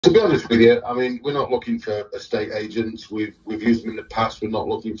To be honest with you, I mean, we're not looking for estate agents. We've used them in the past. We're not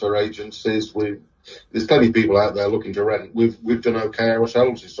looking for agencies. There's plenty of people out there looking to rent. We've done okay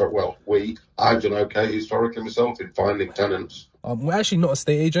ourselves. I've done okay historically myself in finding tenants. We're actually not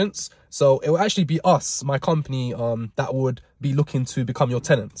estate agents, so it will actually be us, my company, that would be looking to become your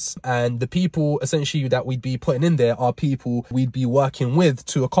tenants. And the people essentially that we'd be putting in there are people we'd be working with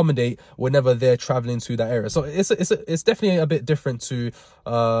to accommodate whenever they're traveling to that area. So it's definitely a bit different to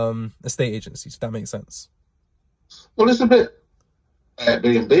estate agencies, if that makes sense. Well, it's a bit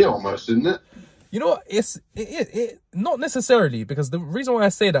Airbnb almost, isn't it? You know what? It not necessarily, because the reason why I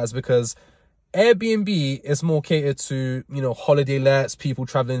say that is because Airbnb is more catered to, you know, holiday lets, people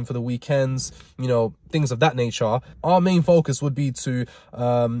traveling for the weekends, you know, things of that nature. Our main focus would be to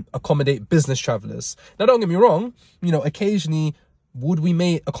accommodate business travelers. Now, don't get me wrong, you know, occasionally would we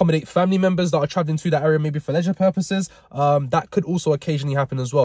may accommodate family members that are traveling to that area maybe for leisure purposes. That could also occasionally happen as well.